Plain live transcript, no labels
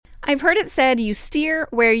I've heard it said you steer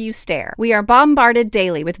where you stare. We are bombarded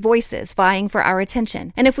daily with voices vying for our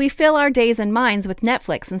attention. And if we fill our days and minds with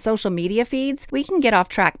Netflix and social media feeds, we can get off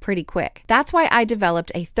track pretty quick. That's why I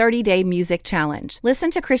developed a 30-day music challenge.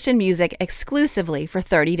 Listen to Christian music exclusively for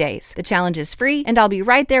 30 days. The challenge is free, and I'll be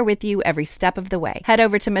right there with you every step of the way. Head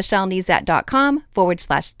over to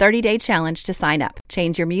michellenezat.com/30-day challenge to sign up.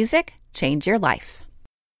 Change your music, change your life.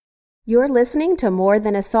 You're listening to More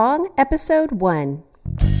Than a Song, Episode 1.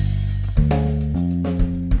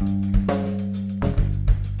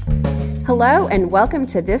 Hello and welcome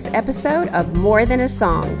to this episode of More Than a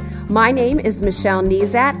Song. My name is Michelle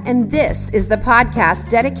Nezat, and this is the podcast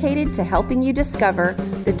dedicated to helping you discover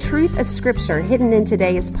the truth of Scripture hidden in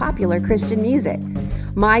today's popular Christian music.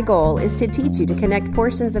 My goal is to teach you to connect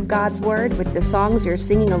portions of God's Word with the songs you're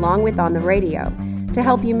singing along with on the radio, to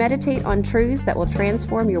help you meditate on truths that will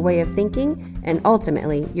transform your way of thinking and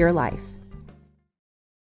ultimately your life.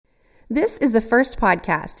 This is the first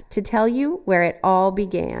podcast to tell you where it all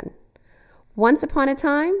began. Once upon a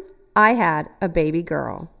time, I had a baby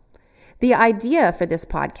girl. The idea for this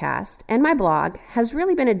podcast and my blog has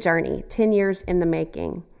really been a journey, 10 years in the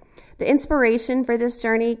making. The inspiration for this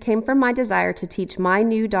journey came from my desire to teach my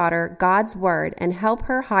new daughter God's Word and help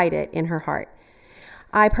her hide it in her heart.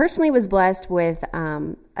 I personally was blessed with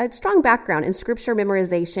a strong background in Scripture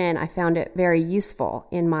memorization. I found it very useful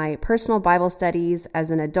in my personal Bible studies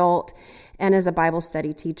as an adult and as a Bible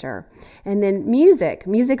study teacher. And then music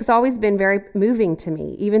has always been very moving to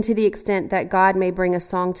me, even to the extent that God may bring a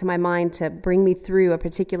song to my mind to bring me through a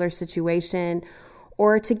particular situation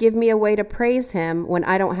or to give me a way to praise Him when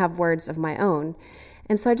I don't have words of my own.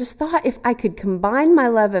 And so I just thought if I could combine my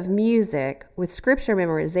love of music with Scripture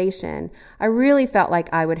memorization, I really felt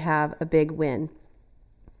like I would have a big win.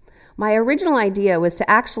 My original idea was to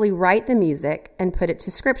actually write the music and put it to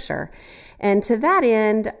Scripture. And to that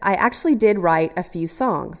end, I actually did write a few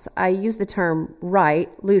songs. I use the term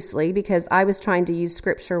write loosely because I was trying to use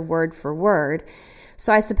Scripture word for word.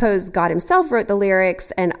 So I suppose God Himself wrote the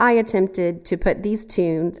lyrics, and I attempted to put these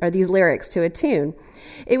lyrics to a tune.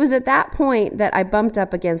 It was at that point that I bumped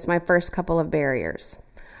up against my first couple of barriers.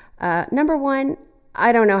 Number one,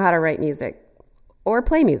 I don't know how to write music or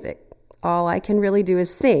play music. All I can really do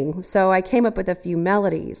is sing, so I came up with a few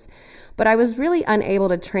melodies, but I was really unable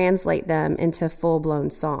to translate them into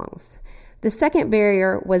full-blown songs. The second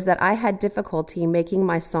barrier was that I had difficulty making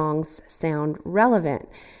my songs sound relevant.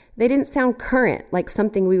 They didn't sound current, like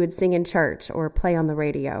something we would sing in church or play on the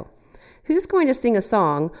radio. Who's going to sing a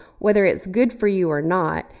song, whether it's good for you or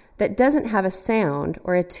not, that doesn't have a sound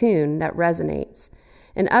or a tune that resonates?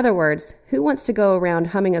 In other words, who wants to go around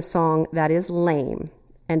humming a song that is lame?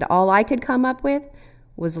 And all I could come up with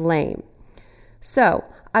was lame. So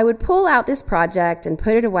I would pull out this project and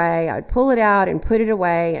put it away. I would pull it out and put it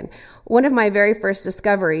away. And one of my very first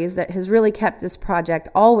discoveries that has really kept this project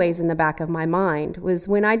always in the back of my mind was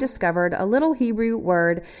when I discovered a little Hebrew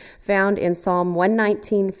word found in Psalm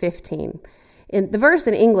 119:15. The verse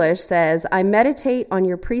in English says, "I meditate on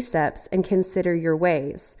your precepts and consider your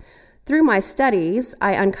ways." Through my studies,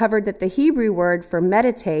 I uncovered that the Hebrew word for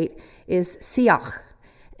meditate is siach,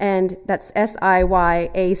 and that's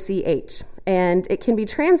S-I-Y-A-C-H. And it can be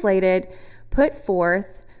translated, put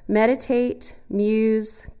forth, meditate,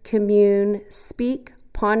 muse, commune, speak,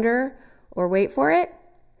 ponder, or wait for it,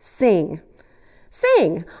 sing.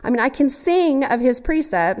 Sing. I can sing of His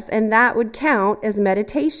precepts, and that would count as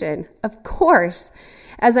meditation. Of course.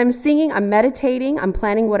 As I'm singing, I'm meditating, I'm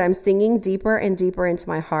planning what I'm singing deeper and deeper into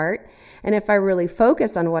my heart. And if I really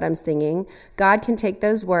focus on what I'm singing, God can take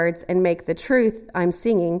those words and make the truth I'm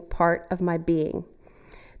singing part of my being.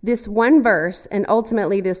 This one verse and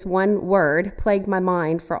ultimately this one word plagued my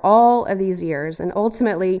mind for all of these years. And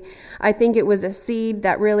ultimately, I think it was a seed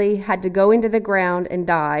that really had to go into the ground and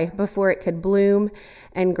die before it could bloom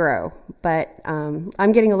and grow. But I'm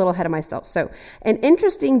getting a little ahead of myself. So an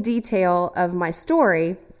interesting detail of my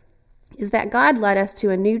story is that God led us to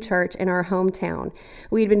a new church in our hometown.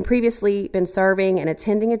 We had previously been serving and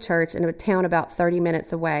attending a church in a town about 30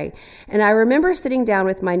 minutes away. And I remember sitting down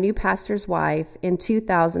with my new pastor's wife in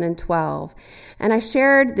 2012. And I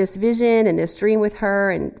shared this vision and this dream with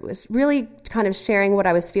her and was really kind of sharing what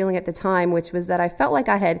I was feeling at the time, which was that I felt like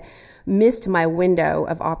I had missed my window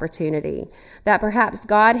of opportunity, that perhaps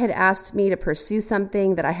God had asked me to pursue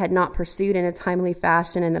something that I had not pursued in a timely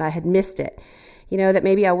fashion and that I had missed it. That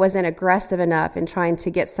maybe I wasn't aggressive enough in trying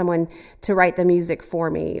to get someone to write the music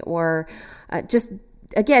for me, or just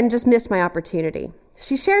again, just missed my opportunity.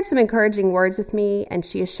 She shared some encouraging words with me, and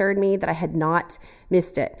she assured me that I had not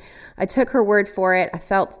missed it. I took her word for it. I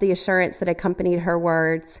felt the assurance that accompanied her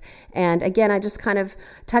words. And again, I just kind of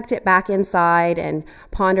tucked it back inside and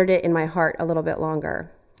pondered it in my heart a little bit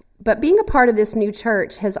longer. But being a part of this new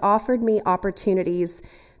church has offered me opportunities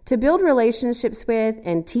to build relationships with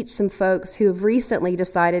and teach some folks who have recently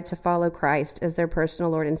decided to follow Christ as their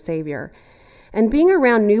personal Lord and Savior. And being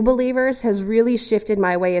around new believers has really shifted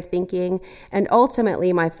my way of thinking and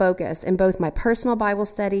ultimately my focus in both my personal Bible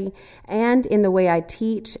study and in the way I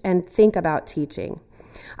teach and think about teaching.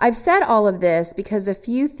 I've said all of this because a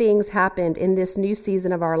few things happened in this new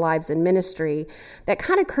season of our lives in ministry that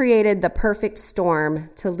kind of created the perfect storm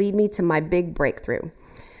to lead me to my big breakthrough.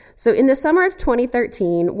 So in the summer of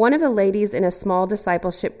 2013, one of the ladies in a small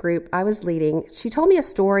discipleship group I was leading, she told me a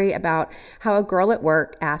story about how a girl at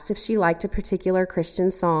work asked if she liked a particular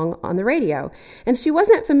Christian song on the radio. And she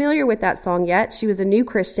wasn't familiar with that song yet. She was a new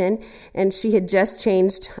Christian, and she had just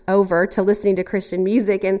changed over to listening to Christian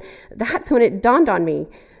music. And that's when it dawned on me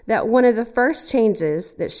that one of the first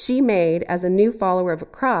changes that she made as a new follower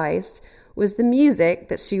of Christ was the music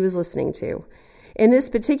that she was listening to. In this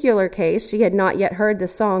particular case, she had not yet heard the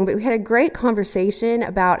song, but we had a great conversation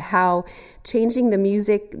about how changing the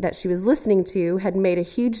music that she was listening to had made a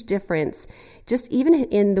huge difference, just even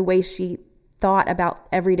in the way she thought about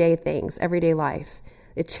everyday things, everyday life.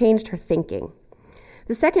 It changed her thinking.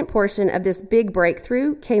 The second portion of this big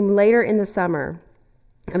breakthrough came later in the summer.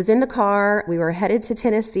 I was in the car, we were headed to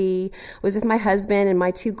Tennessee, I was with my husband and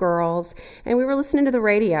my two girls, and we were listening to the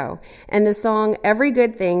radio, and the song Every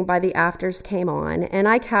Good Thing by the Afters came on, and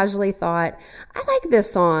I casually thought, I like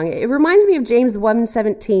this song. It reminds me of James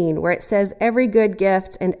 1:17, where it says, every good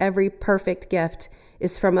gift and every perfect gift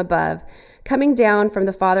is from above, coming down from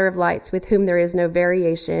the Father of lights, with whom there is no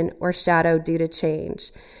variation or shadow due to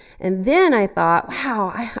change. And then I thought,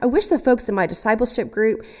 wow, I wish the folks in my discipleship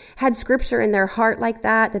group had scripture in their heart like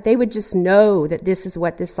that they would just know that this is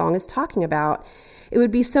what this song is talking about. It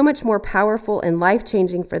would be so much more powerful and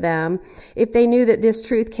life-changing for them if they knew that this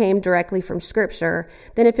truth came directly from scripture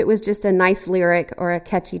than if it was just a nice lyric or a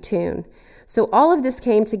catchy tune. So all of this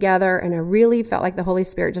came together, and I really felt like the Holy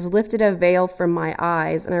Spirit just lifted a veil from my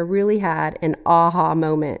eyes, and I really had an aha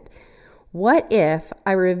moment. What if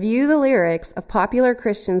I review the lyrics of popular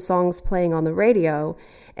Christian songs playing on the radio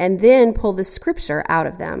and then pull the scripture out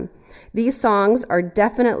of them? These songs are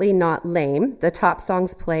definitely not lame. The top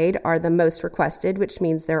songs played are the most requested, which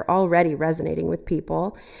means they're already resonating with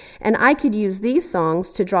people. And I could use these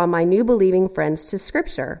songs to draw my new believing friends to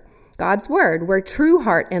scripture, God's word, where true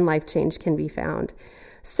heart and life change can be found.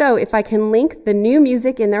 So if I can link the new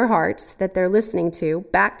music in their hearts that they're listening to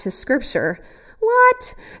back to scripture,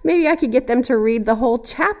 what? Maybe I could get them to read the whole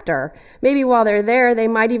chapter. Maybe while they're there, they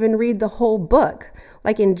might even read the whole book.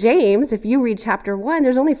 Like in James, if you read chapter 1,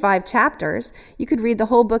 there's only 5 chapters. You could read the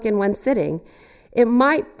whole book in one sitting.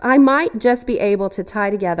 I might just be able to tie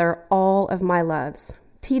together all of my loves: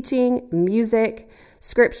 teaching, music,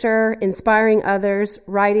 scripture, inspiring others,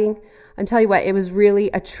 writing. I'm telling you what, it was really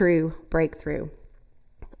a true breakthrough.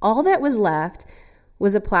 All that was left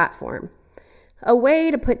was a platform. A way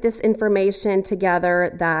to put this information together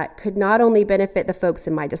that could not only benefit the folks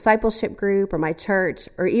in my discipleship group or my church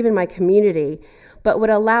or even my community, but would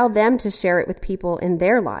allow them to share it with people in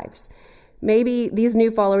their lives. Maybe these new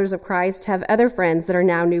followers of Christ have other friends that are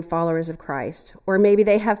now new followers of Christ, or maybe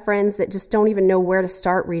they have friends that just don't even know where to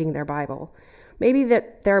start reading their Bible. Maybe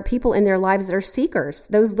that there are people in their lives that are seekers,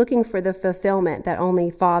 those looking for the fulfillment that only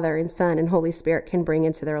Father and Son and Holy Spirit can bring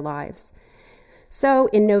into their lives. So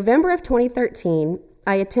in November of 2013,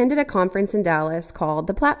 I attended a conference in Dallas called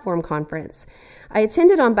the Platform Conference. I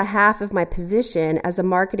attended on behalf of my position as a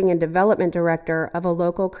marketing and development director of a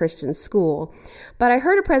local Christian school, but I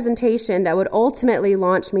heard a presentation that would ultimately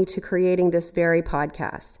launch me to creating this very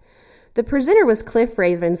podcast. The presenter was Cliff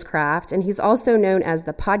Ravenscraft, and he's also known as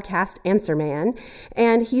the Podcast Answer Man,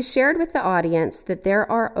 and he shared with the audience that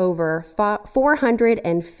there are over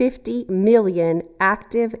 450 million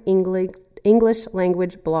active English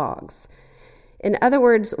language blogs. In other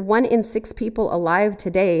words, 1 in 6 people alive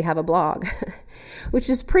today have a blog, which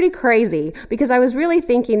is pretty crazy because I was really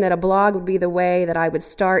thinking that a blog would be the way that I would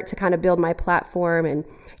start to kind of build my platform and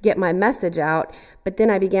get my message out. But then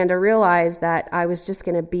I began to realize that I was just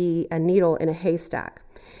going to be a needle in a haystack.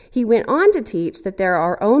 He went on to teach that there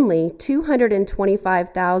are only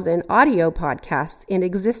 225,000 audio podcasts in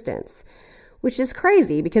existence, which is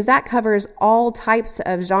crazy because that covers all types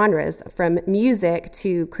of genres, from music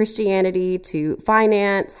to Christianity to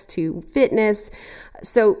finance to fitness.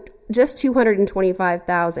 So just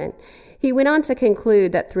 225,000. He went on to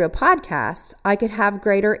conclude that through a podcast, I could have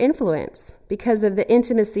greater influence because of the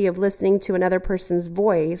intimacy of listening to another person's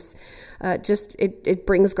voice. It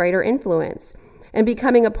brings greater influence. And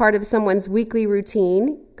becoming a part of someone's weekly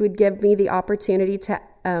routine would give me the opportunity to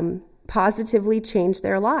positively change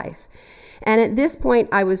their life. And at this point,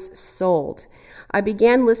 I was sold. I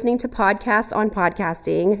began listening to podcasts on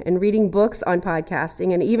podcasting and reading books on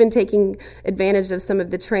podcasting and even taking advantage of some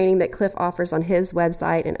of the training that Cliff offers on his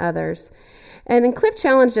website and others. And then Cliff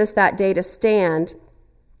challenged us that day to stand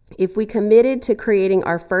if we committed to creating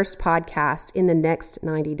our first podcast in the next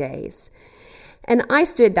 90 days. And I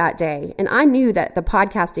stood that day, and I knew that the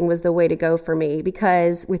podcasting was the way to go for me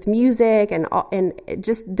because with music and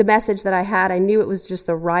just the message that I had, I knew it was just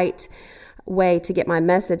the right way to get my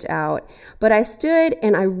message out. But I stood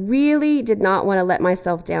and I really did not want to let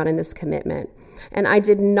myself down in this commitment. And I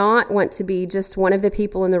did not want to be just one of the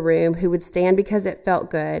people in the room who would stand because it felt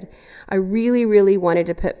good. I really, really wanted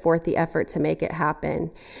to put forth the effort to make it happen.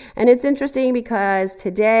 And it's interesting because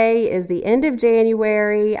today is the end of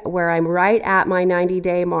January, where I'm right at my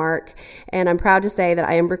 90-day mark. And I'm proud to say that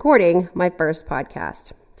I am recording my first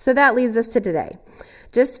podcast. So that leads us to today.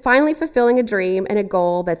 Just finally fulfilling a dream and a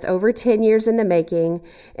goal that's over 10 years in the making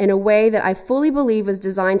in a way that I fully believe was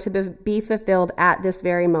designed to be fulfilled at this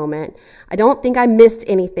very moment. I don't think I missed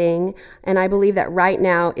anything, and I believe that right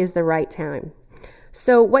now is the right time.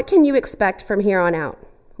 So what can you expect from here on out?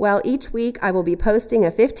 Well, each week I will be posting a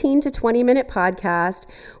 15 to 20 minute podcast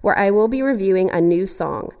where I will be reviewing a new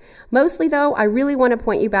song. Mostly though, I really want to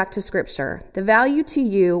point you back to scripture. The value to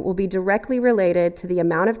you will be directly related to the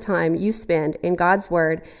amount of time you spend in God's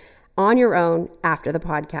word on your own after the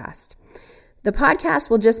podcast. The podcast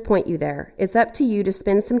will just point you there. It's up to you to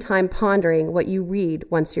spend some time pondering what you read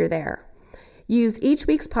once you're there. Use each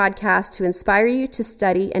week's podcast to inspire you to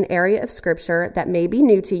study an area of scripture that may be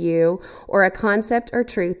new to you or a concept or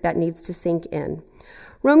truth that needs to sink in.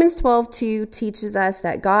 Romans 12:2 teaches us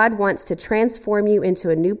that God wants to transform you into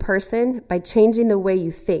a new person by changing the way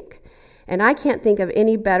you think. And I can't think of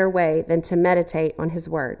any better way than to meditate on his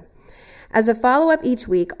word. As a follow-up each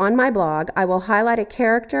week on my blog, I will highlight a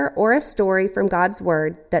character or a story from God's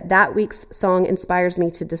word that week's song inspires me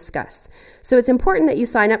to discuss. So it's important that you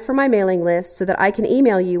sign up for my mailing list so that I can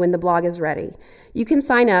email you when the blog is ready. You can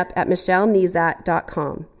sign up at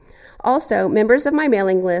michellenezat.com. Also, members of my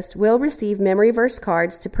mailing list will receive memory verse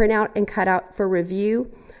cards to print out and cut out for review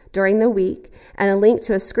during the week, and a link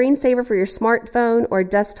to a screensaver for your smartphone or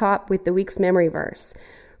desktop with the week's memory verse.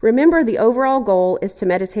 Remember, the overall goal is to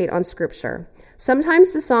meditate on scripture. Sometimes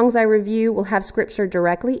the songs I review will have scripture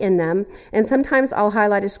directly in them, and sometimes I'll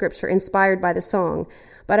highlight a scripture inspired by the song.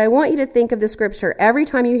 But I want you to think of the scripture every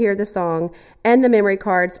time you hear the song, and the memory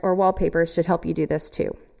cards or wallpapers should help you do this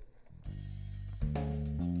too.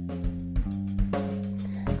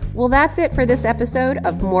 Well, that's it for this episode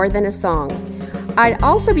of More Than a Song. I'd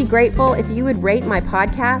also be grateful if you would rate my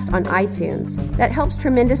podcast on iTunes. That helps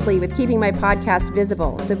tremendously with keeping my podcast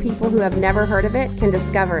visible so people who have never heard of it can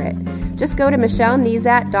discover it. Just go to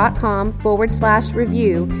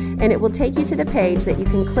michellenezat.com/review and it will take you to the page that you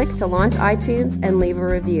can click to launch iTunes and leave a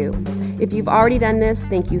review. If you've already done this,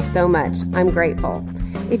 thank you so much. I'm grateful.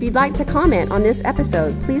 If you'd like to comment on this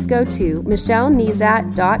episode, please go to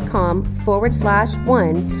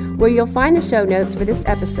michellenezat.com/1 where you'll find the show notes for this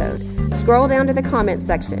episode. Scroll down to the comment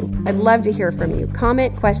section. I'd love to hear from you.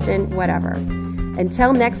 Comment, question, whatever.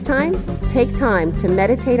 Until next time, take time to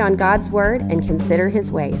meditate on God's word and consider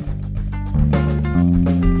his ways.